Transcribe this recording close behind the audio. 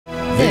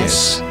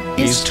This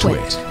is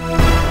TWiT.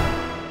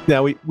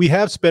 Now, we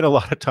have spent a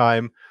lot of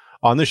time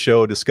on the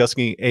show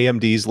discussing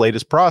AMD's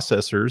latest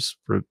processors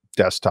for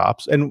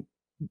desktops,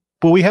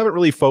 but we haven't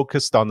really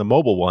focused on the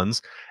mobile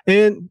ones.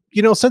 And,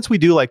 since we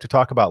do like to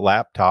talk about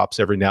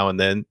laptops every now and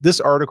then, this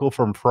article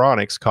from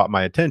Phoronix caught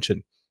my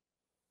attention.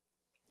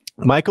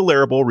 Michael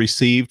Larrable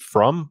received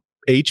from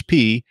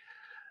HP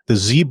the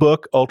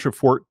ZBook Ultra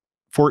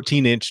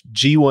 14-inch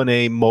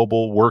G1A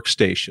mobile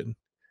workstation,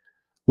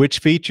 which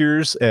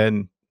features,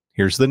 and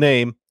here's the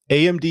name,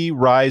 AMD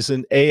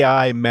Ryzen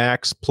AI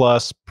Max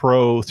Plus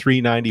Pro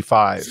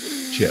 395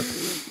 chip.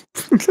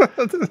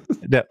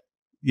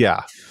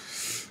 Yeah.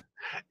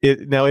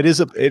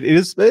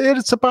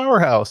 It's a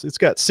powerhouse. It's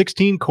got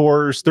 16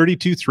 cores,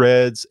 32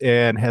 threads,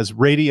 and has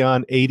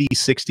Radeon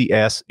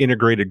 8060S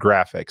integrated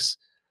graphics.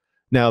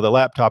 Now, the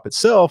laptop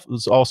itself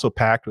is also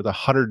packed with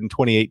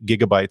 128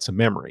 gigabytes of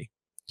memory.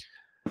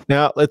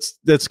 Now, let's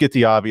get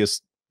the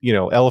obvious,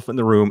 elephant in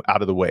the room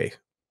out of the way.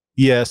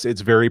 Yes,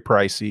 it's very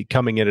pricey,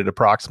 coming in at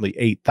approximately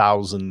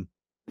 $8,000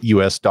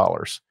 US.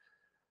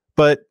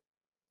 But,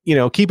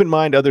 keep in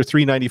mind other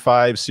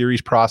 395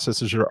 series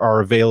processors are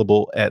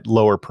available at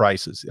lower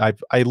prices.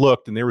 I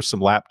looked, and there were some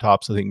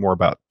laptops, I think more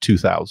about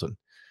 $2,000.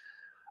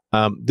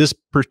 This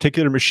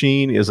particular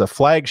machine is a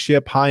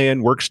flagship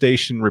high-end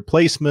workstation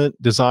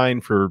replacement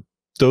designed for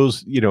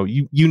those,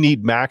 you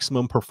need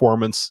maximum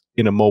performance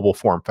in a mobile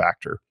form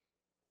factor.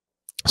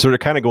 So they're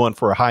kind of going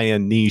for a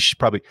high-end niche,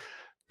 probably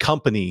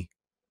company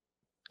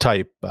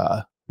type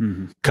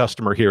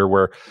customer here,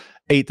 where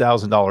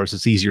 $8,000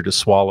 is easier to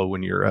swallow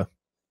when you're a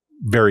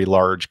very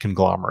large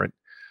conglomerate.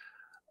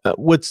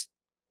 What's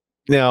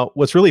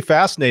really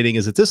fascinating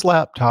is that this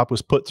laptop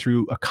was put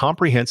through a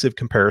comprehensive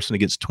comparison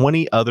against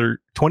 21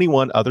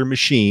 other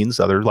machines,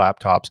 other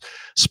laptops,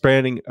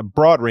 spanning a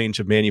broad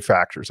range of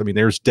manufacturers. I mean,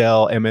 there's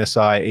Dell,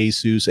 MSI,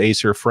 Asus,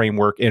 Acer,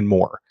 Framework, and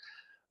more.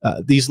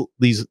 These are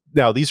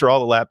all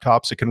the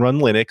laptops that can run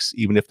Linux,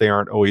 even if they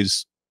aren't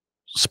always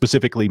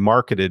specifically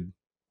marketed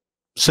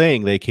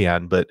saying they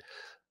can. But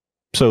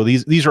so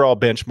these are all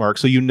benchmarks,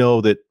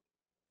 so that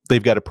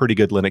they've got a pretty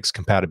good Linux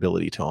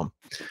compatibility to them.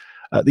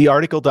 The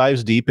article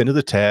dives deep into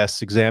the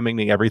tests,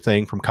 examining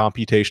everything from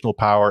computational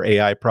power,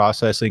 AI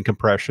processing,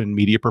 compression,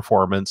 media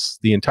performance,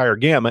 the entire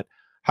gamut.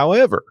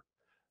 However,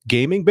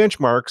 gaming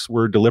benchmarks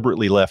were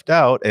deliberately left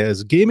out,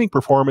 as gaming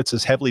performance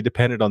is heavily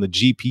dependent on the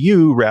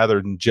GPU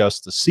rather than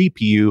just the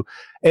CPU,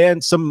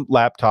 and some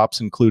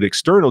laptops include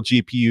external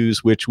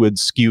GPUs, which would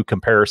skew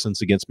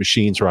comparisons against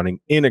machines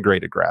running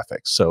integrated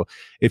graphics. So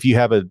if you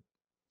have an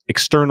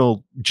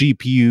external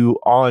GPU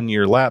on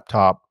your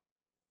laptop,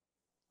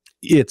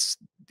 it's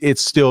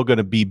still going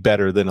to be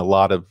better than a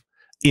lot of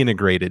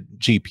integrated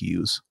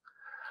GPUs.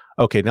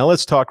 Okay, now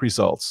let's talk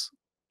results.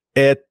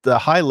 At the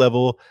high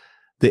level,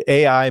 the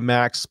AI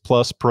Max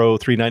Plus Pro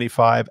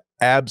 395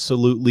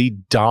 absolutely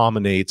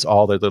dominates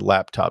all the other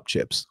laptop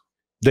chips.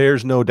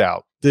 There's no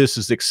doubt. This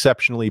is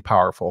exceptionally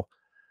powerful.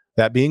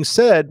 That being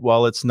said,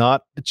 while it's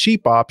not a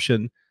cheap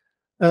option,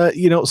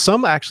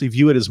 some actually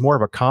view it as more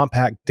of a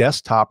compact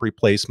desktop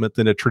replacement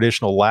than a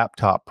traditional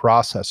laptop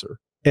processor.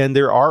 And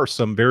there are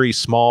some very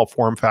small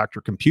form factor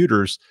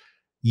computers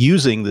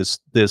using this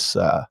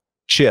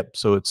chip.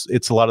 So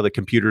it's a lot of the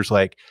computers,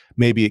 like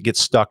maybe it gets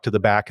stuck to the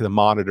back of the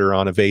monitor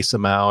on a VESA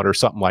mount or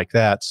something like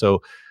that.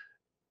 So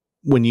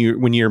when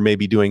you're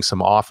maybe doing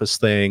some office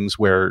things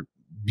where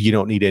you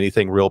don't need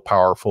anything real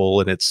powerful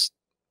and it's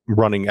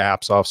running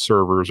apps off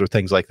servers or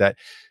things like that,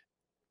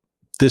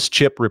 this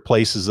chip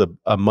replaces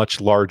a much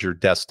larger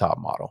desktop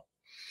model.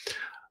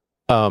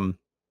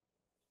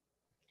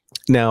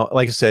 Now,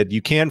 like I said,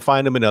 you can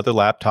find them in other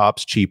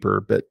laptops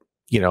cheaper, but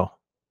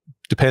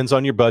depends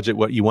on your budget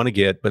what you want to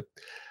get. But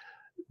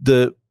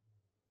the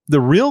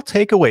real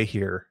takeaway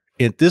here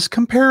in this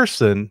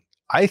comparison,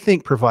 I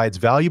think, provides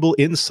valuable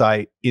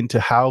insight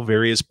into how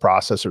various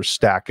processors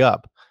stack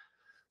up.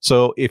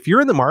 So if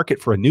you're in the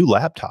market for a new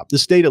laptop,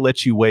 this data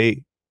lets you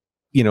weigh,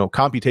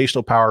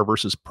 computational power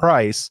versus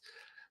price,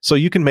 so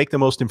you can make the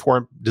most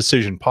informed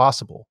decision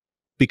possible.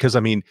 Because, I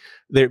mean,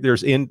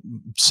 there's in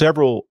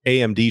several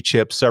AMD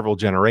chips, several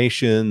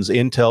generations,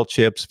 Intel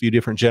chips, a few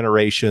different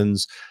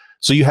generations.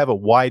 So you have a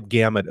wide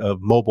gamut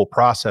of mobile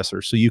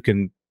processors. So you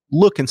can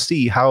look and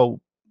see how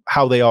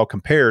they all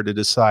compare to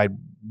decide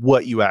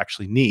what you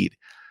actually need.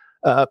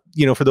 For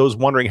those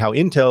wondering how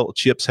Intel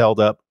chips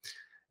held up,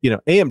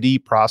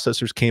 AMD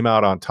processors came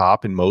out on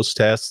top in most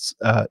tests.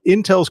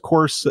 Intel's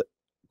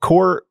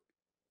Core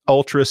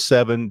Ultra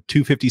 7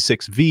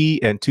 256V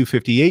and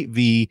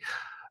 258V,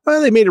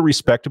 they made a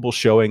respectable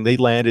showing. They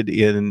landed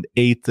in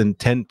 8th and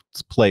 10th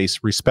place,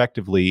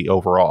 respectively,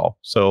 overall.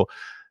 So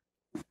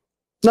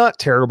not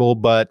terrible,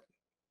 but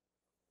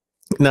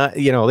not,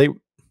 they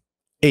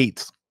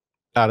 8th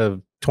out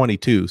of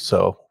 22.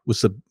 So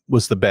was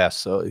the best.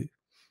 So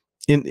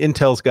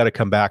Intel's got to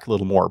come back a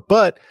little more,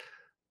 but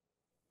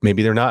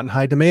maybe they're not in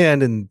high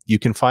demand and you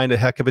can find a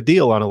heck of a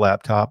deal on a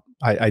laptop.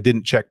 I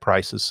didn't check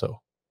prices,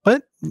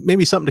 but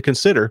maybe something to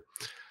consider.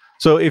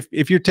 So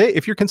if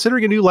you're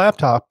considering a new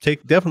laptop,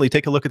 definitely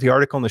take a look at the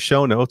article in the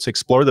show notes,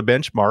 explore the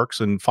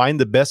benchmarks, and find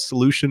the best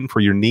solution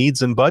for your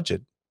needs and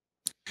budget.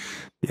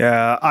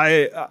 Yeah,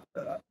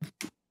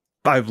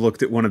 I've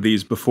looked at one of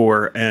these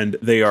before, and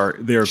they are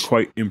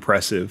quite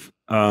impressive.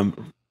 I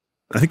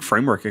think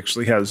Framework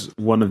actually has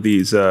one of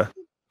these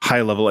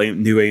high-level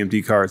new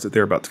AMD cards that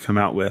they're about to come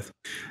out with,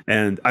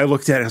 and I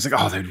looked at it and I was like,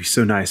 oh, that'd be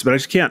so nice, but I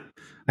just can't.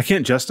 I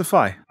can't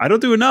justify. I don't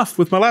do enough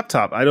with my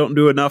laptop. I don't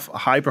do enough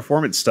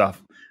high-performance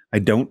stuff. I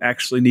don't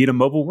actually need a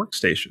mobile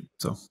workstation.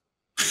 So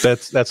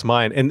that's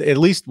mine. And at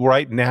least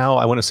right now,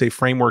 I want to say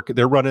Framework,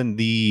 they're running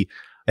the,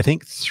 I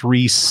think,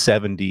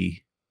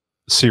 370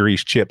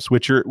 series chips,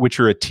 which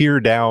are a tier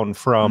down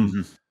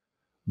from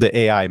the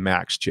AI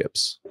Max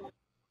chips.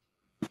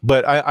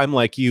 But I'm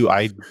like you.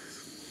 I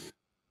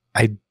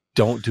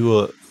don't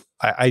do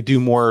I do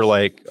more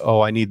like,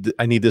 oh, I need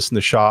this in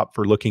the shop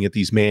for looking at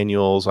these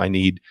manuals. I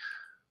need,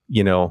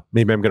 maybe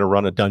I'm going to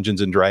run a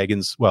Dungeons and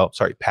Dragons. Well,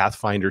 sorry,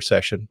 Pathfinder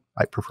session.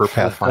 I prefer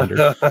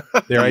Pathfinder.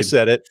 There, I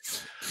said it.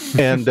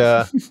 And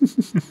I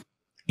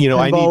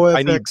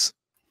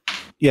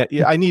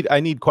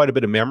need quite a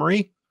bit of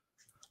memory,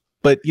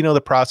 but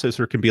the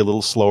processor can be a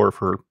little slower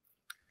for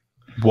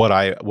what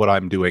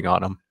I'm doing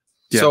on them.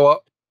 Yeah.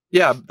 So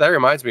that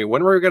reminds me,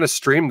 when were we going to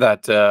stream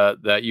that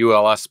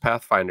ULS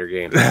Pathfinder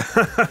game?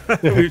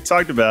 We've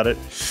talked about it.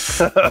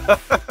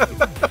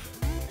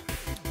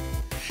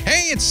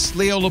 Hey, it's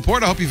Leo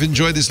Laporte. I hope you've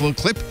enjoyed this little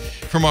clip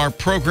from our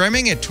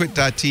programming at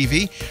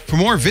TWiT.tv. For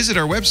more, visit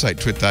our website,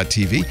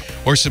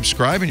 TWiT.tv, or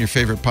subscribe in your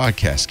favorite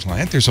podcast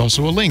client. There's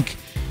also a link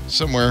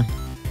somewhere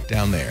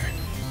down there.